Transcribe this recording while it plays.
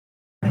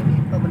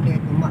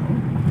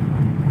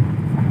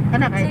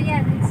Kana kay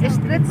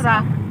street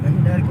ra. Lagi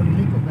dari ko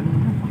niliko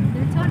kanina.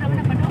 Diretso na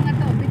wala pa doon nga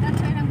to. Bitan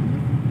siya lang.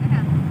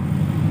 Anak.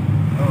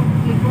 Oh.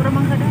 Liko ra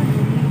man kada.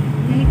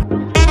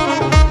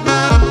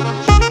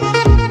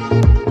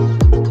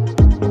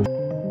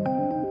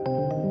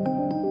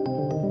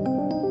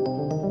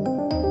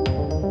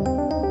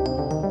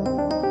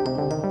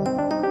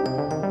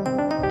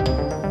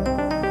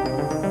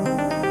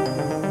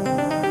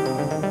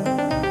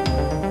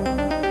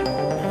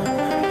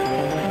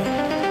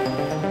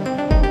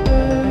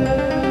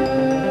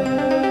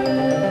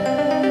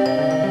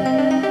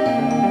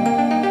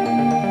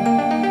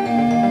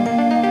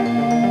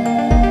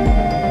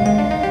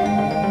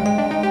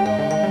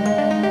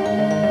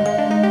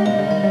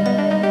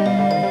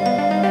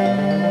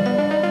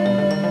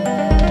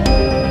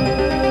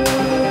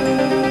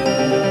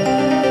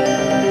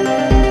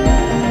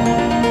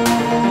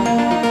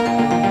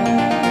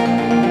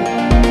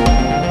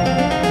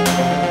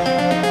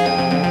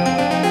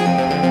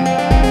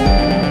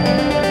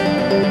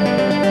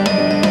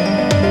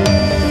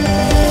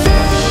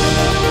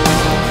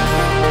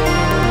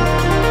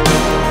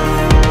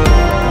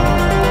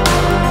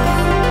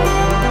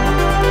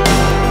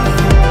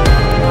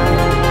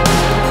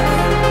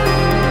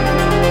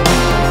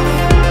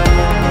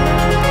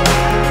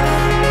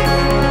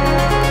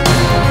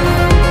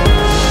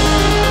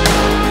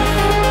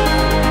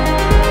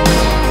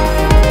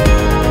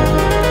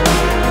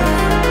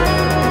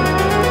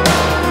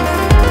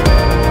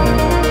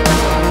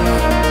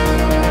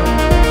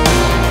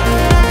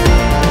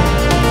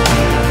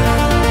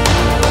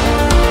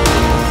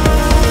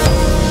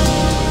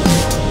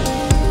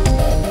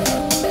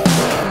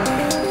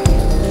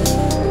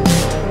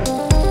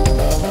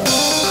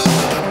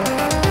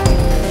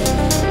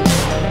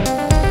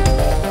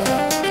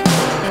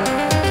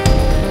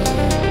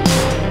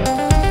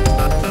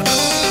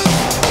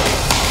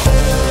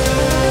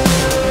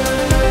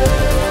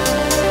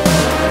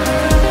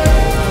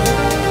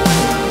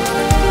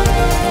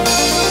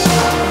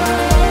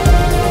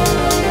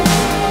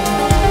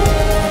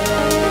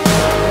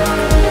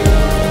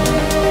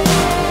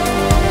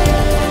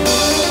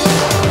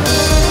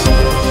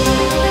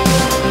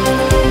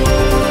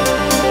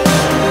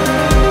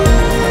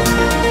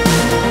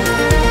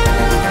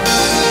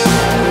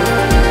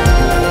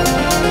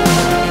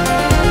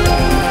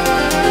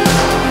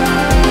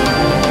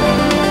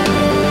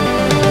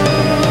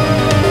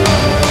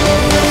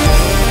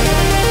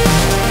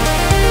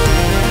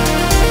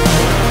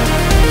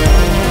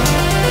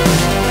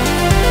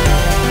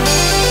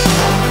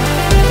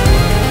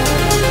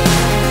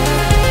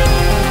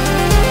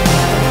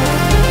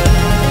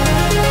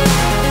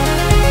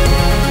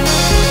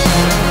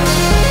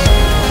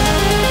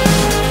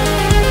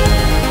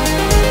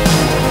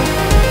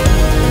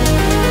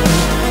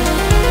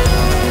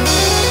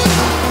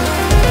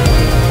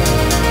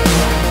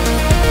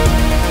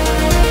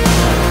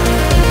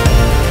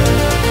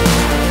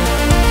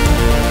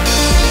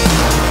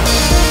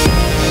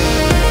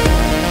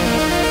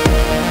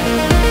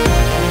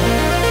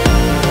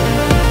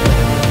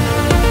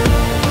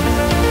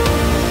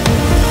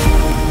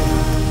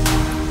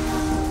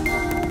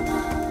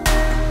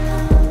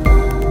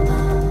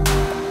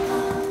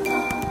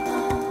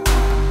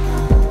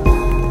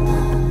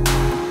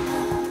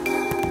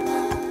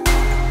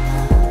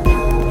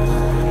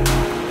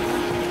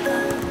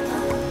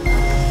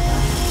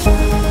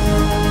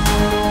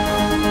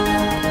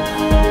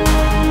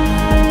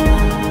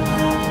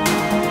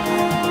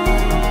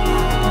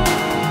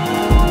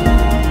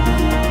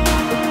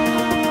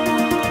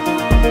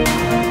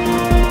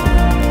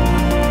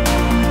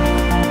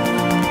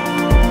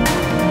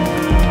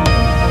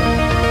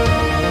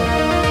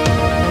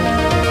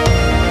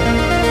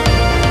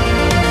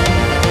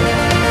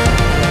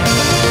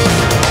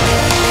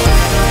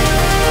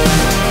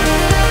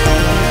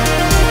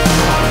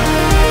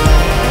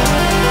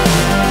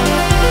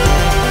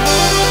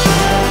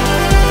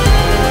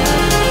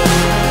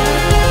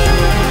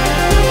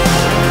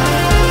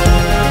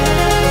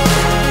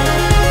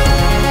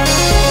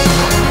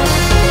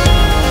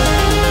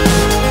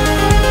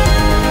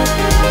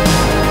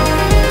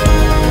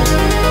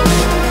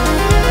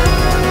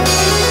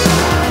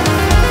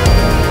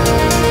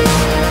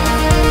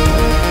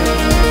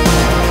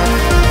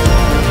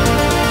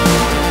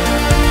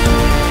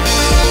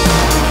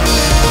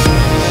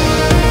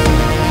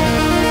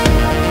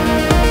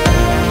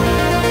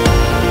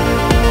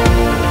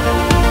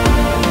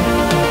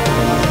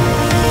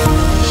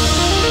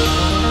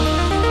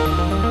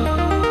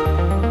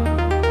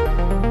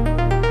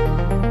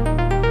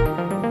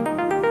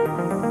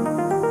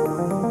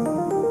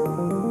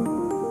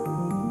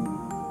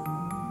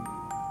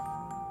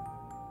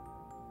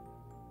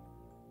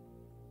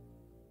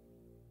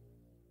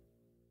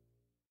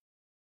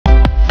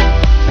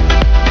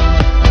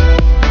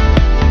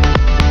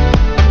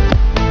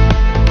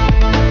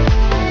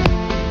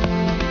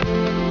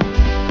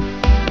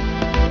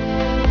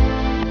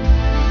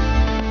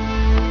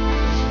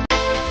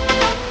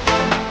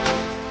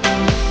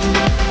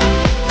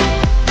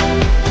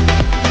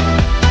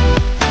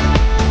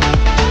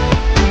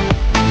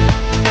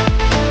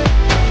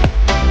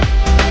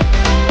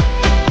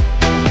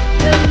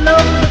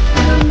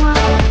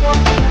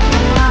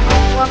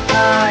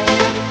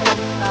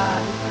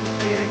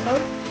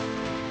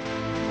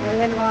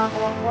 Ayan mga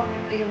kawangwang,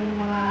 ito yung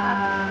mga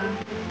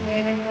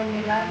meron ko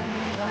nila.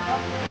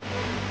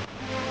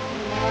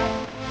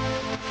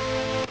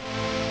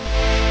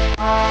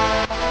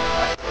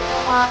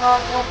 Mga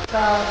kawangwang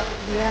sa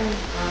yan.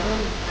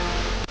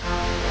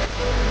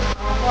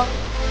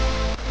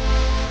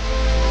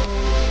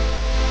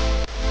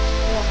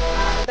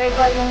 Ito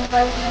iba yung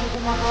price ng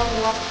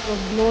kumakawak. So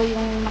blue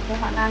yung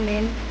nakuha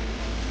namin.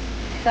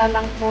 Isa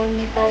lang po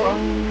nito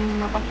ang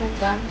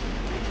mapasukan.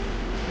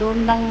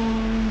 Doon lang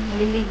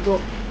liligo.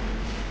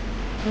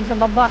 Yung sa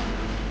baba.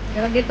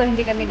 Pero dito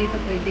hindi kami dito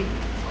pwede.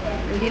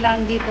 Hindi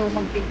lang dito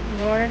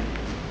mag-picture.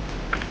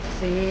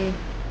 Kasi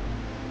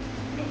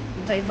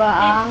iba-iba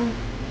ang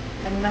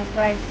kanilang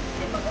price.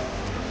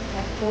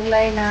 At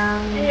kulay ng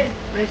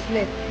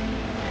bracelet.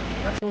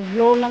 So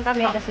blue lang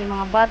kami kasi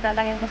mga bata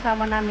lang yung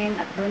kasama namin.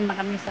 At doon na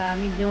kami sa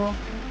medyo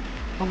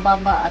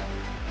mababa at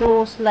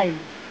true slide.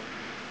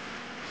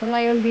 So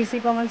ngayon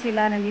busy pa man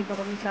sila. Nandito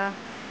kami sa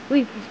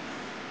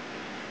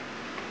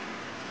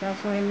sa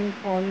swimming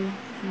pool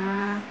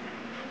na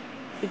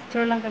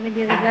picture lang kami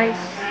dito guys.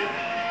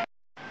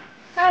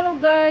 Hello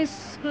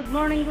guys, good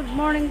morning,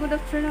 good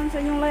afternoon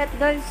sa inyong lahat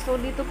guys. So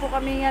dito po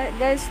kami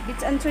guys,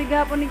 Beach N Choy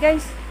gapon ni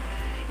guys.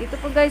 Dito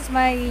po guys,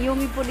 may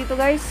yumi po dito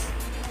guys.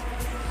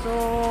 So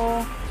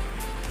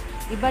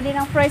iba din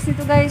ang price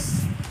nito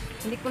guys.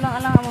 Hindi ko lang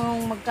alam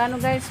kung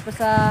magkano guys.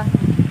 Basta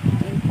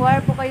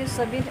inquire po kayo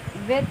sa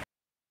vet.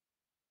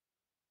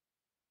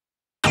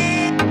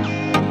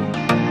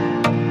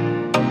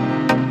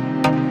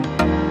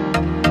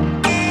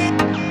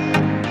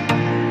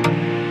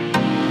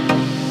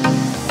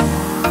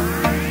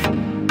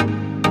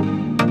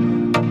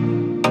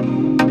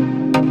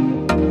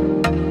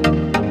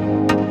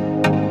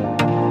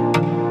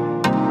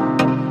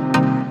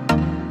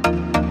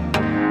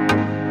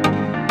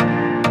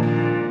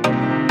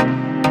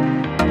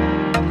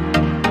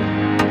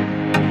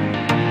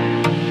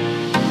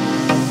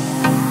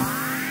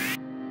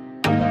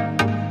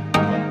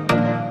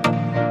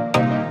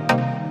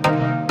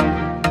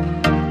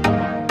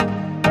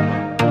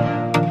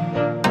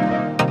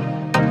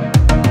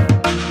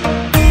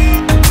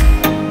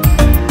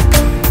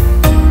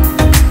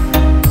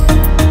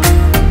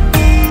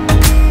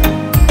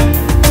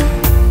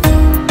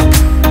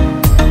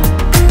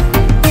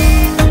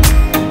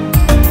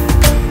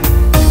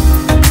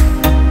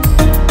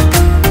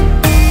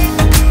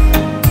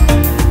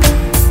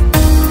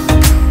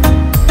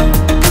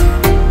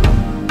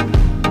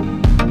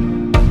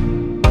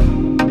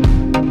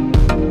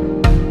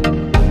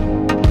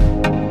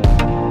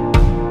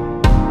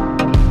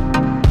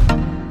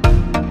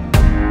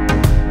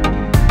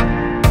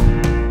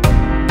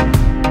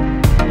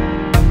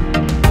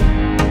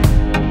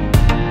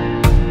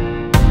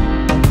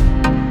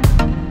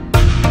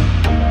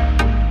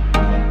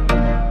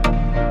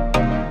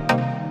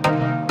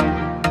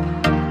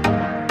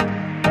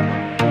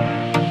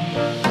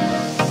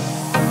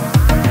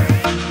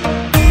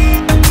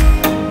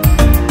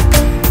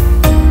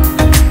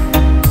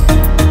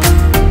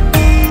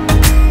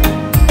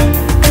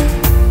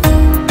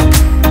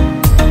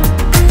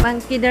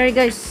 Dari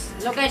guys.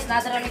 Hello guys,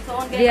 natara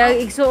igsuon guys. Dia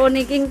igsuon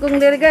ni King Kong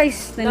dari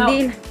guys.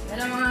 Nandin.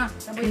 Hello mga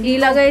saboy.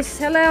 Nandila guys.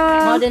 Hello.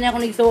 Mao din ako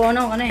nigsuon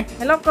no kanay.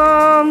 Hello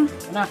Kong.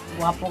 Na,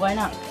 guwapo kay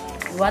na.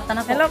 Iwatan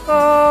ako. Hello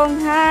Kong.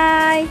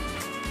 Hi.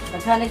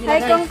 Tagsali sila Hi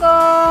guys. Kong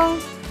Kong.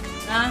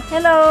 Na,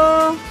 Hello.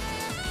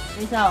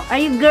 isaw. Are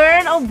you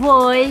girl or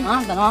boy?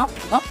 Ha, tano?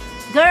 Oh,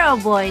 Girl or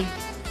boy?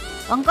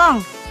 Kong Kong.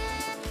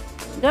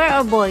 Girl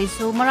or boy?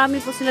 So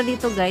marami po sila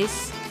dito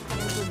guys.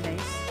 Ito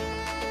guys.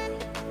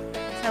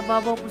 Sa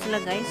babaw po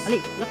sila guys. ali,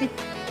 lapit.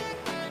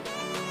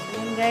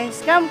 Ayan guys.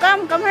 Come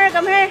here.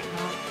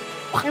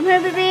 Come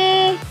here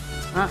baby.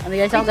 Ha, ano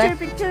guys ako guys?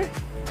 Picture.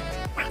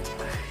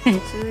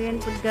 So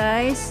yan po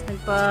guys.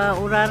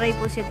 Nagpa-uraray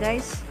po siya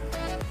guys.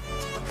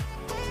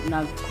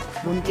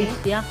 Nagbuntis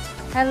siya.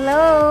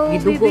 Hello,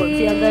 Gidugo baby.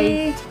 siya,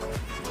 guys.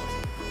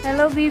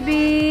 Hello,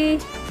 baby.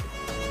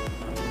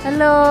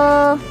 Hello.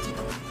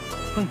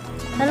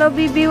 Hello,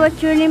 baby. What's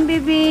your name,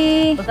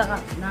 baby? Basta ka,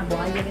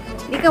 nabuhay dito.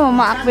 Di ka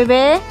mamaak,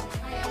 bebe?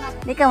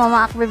 Di ka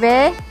mamaak,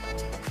 bebe?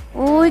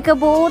 Uy,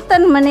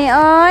 kabuutan man eh,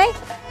 oy.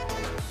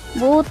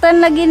 Buutan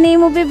lagi ni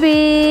mo,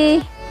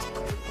 bebe.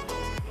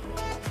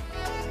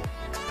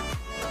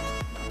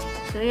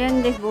 So, yan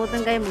guys.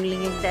 Buutan kayo.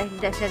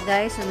 Maglingid-da siya,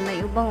 guys. So,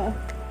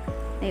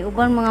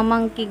 naiubang mga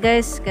monkey,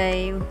 guys.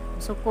 Kay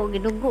suko.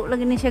 Gidugo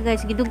lagi ni siya,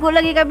 guys. Gidugo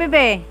lagi ka,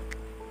 bebe.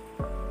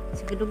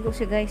 Gidugo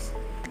siya, guys.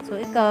 So,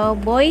 ikaw,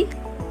 boy.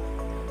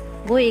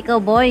 Boy,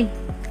 ikaw, boy.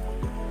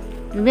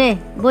 Bebe.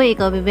 Boy,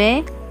 ikaw,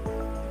 bebe.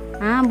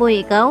 Ha?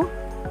 Boy, ikaw?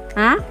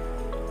 Ha?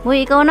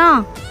 Boy, ikaw,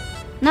 no?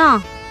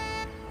 No?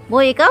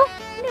 Boy, ikaw?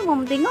 Hindi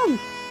mo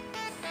matingog.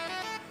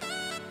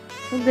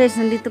 So, guys,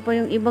 nandito pa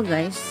yung iba,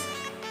 guys.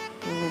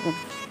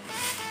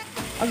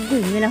 Agoy,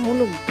 may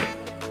nahulog.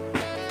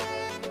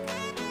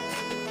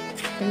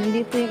 So,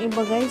 nandito yung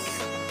iba, guys.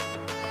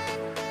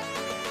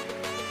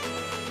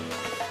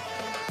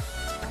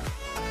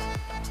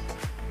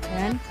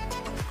 Ayan.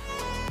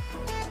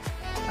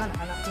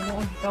 Anak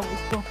mo ikaw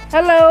gusto.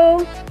 Hello!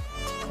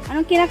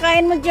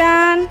 kinakain mo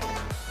dyan?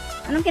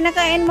 Anong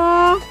kinakain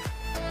mo?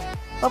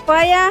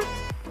 Papaya?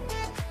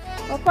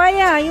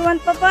 Papaya? You want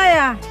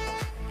papaya?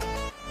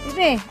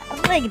 Bibi,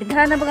 aray,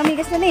 gidaghan na ba kami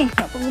kasi ni?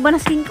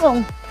 Pagbanas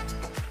kingkong.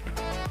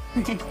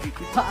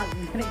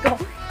 Pag ko.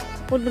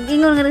 Pudog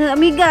ingon nga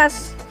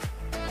amigas.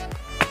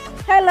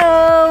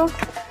 Hello.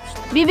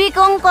 Bibi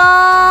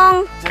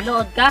Kongkong.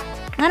 Nalood ka?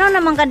 Ngano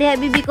naman ka diha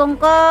Bibi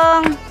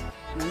Kongkong?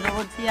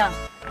 Nalood siya.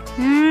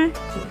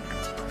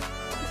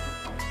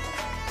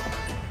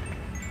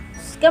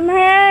 Come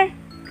here.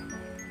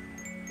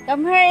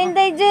 Come here,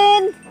 Inday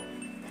Jane.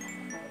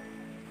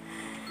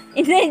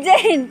 Inday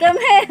Jane,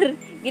 come here.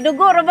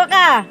 Giduguro ba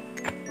ka?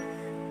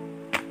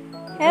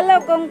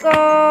 Hello,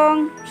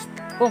 Kongkong.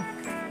 Kung.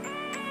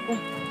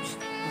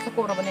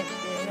 Masukura ba nito?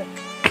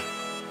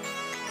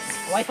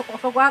 Why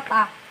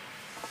suko-sugata?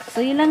 So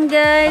yun lang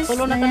guys.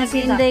 Patulo na Ayan, to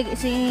nagkita.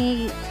 si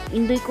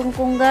Inday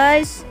Kongkong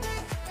guys.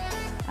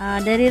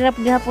 Dari rap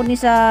gihapon ni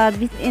sa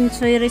N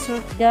Choy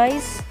Resort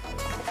guys.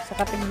 Sa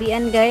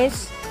Kapigbian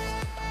guys.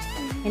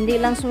 Hindi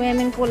lang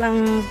swimming pool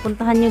ang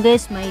puntahan nyo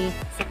guys.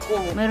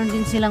 Mayroon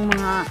din silang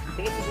mga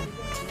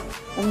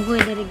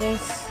unggoy dari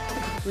guys.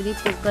 Pwede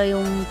po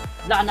kayong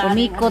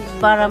umikot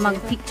para mag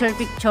picture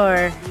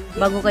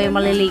bago kayo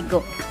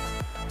maliligo.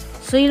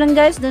 So yun lang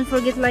guys. Don't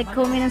forget like,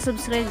 comment, and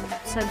subscribe.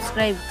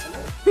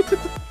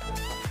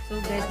 So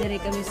guys, dari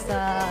kami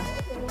sa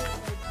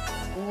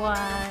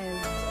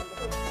wild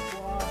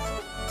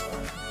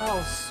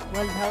house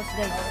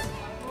guys.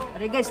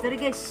 Dari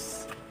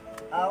guys.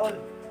 Aol.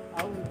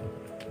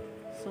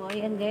 So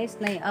ayan guys,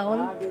 nay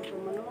aul.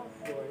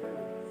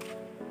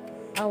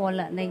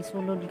 Wala na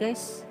sulod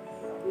guys.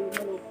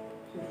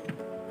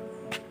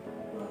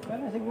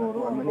 Kaya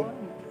siguro manok.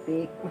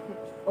 Tik.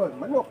 Oh,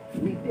 manok,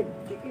 native,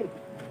 chicken.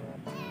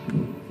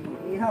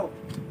 Ihaw.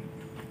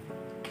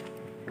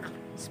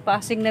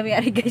 Spasing na mi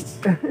ari guys.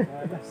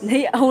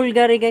 Nay aul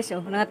gari guys,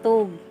 oh,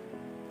 natog.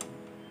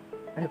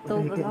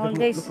 Natog ang aul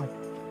guys.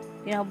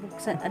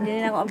 Pinabuksan, andi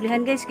na ako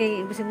ablihan guys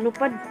kay bisig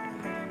lupad.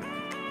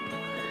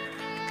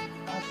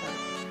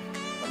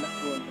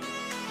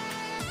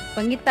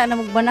 Pangita na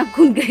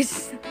magbanakon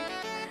guys.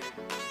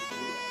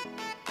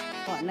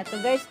 Na to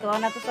guys,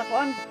 tuwa na to sa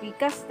kuan,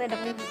 pikas, tayo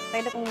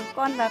na kung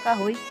kuan na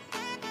kahoy.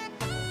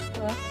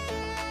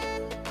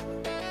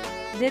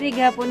 Diri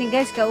gihapon ni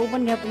guys,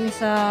 kauban gihapon ni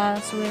sa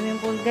swimming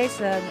pool guys,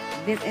 sa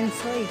Bet and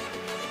Soy.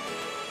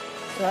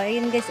 So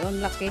ayun guys,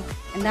 on laki.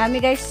 Ang dami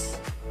guys.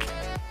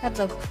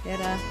 Ato,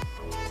 tara.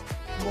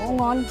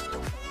 Buongon.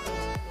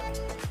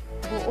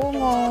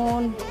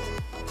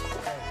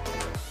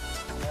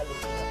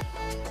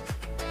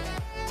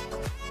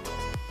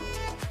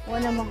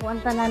 Wala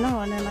makuanta na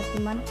no, wala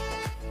matiman.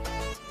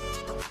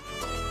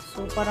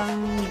 So parang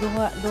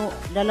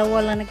dalawa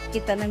lang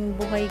nakikita ng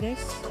buhay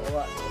guys.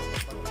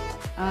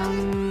 Ang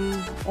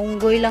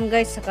unggoy lang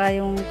guys, saka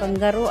yung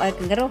kanggaro.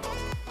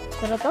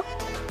 Pero to?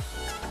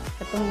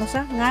 Katong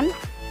usa, ngan,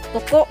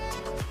 tuko.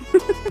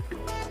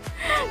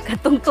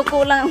 Katong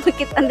tuko lang ang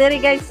makita diri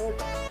guys.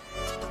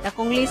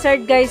 Akong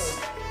lizard guys.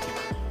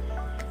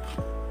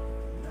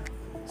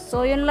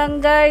 So yun lang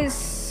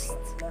guys.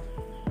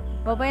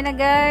 Bye-bye na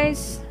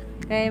guys.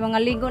 Kay mga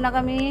ligo na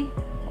kami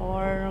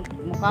or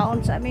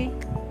mukaon sa amin.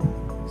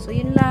 So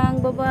yun lang,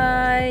 bye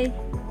bye.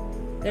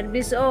 God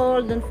bless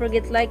all. Don't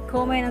forget like,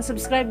 comment, and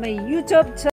subscribe my YouTube channel.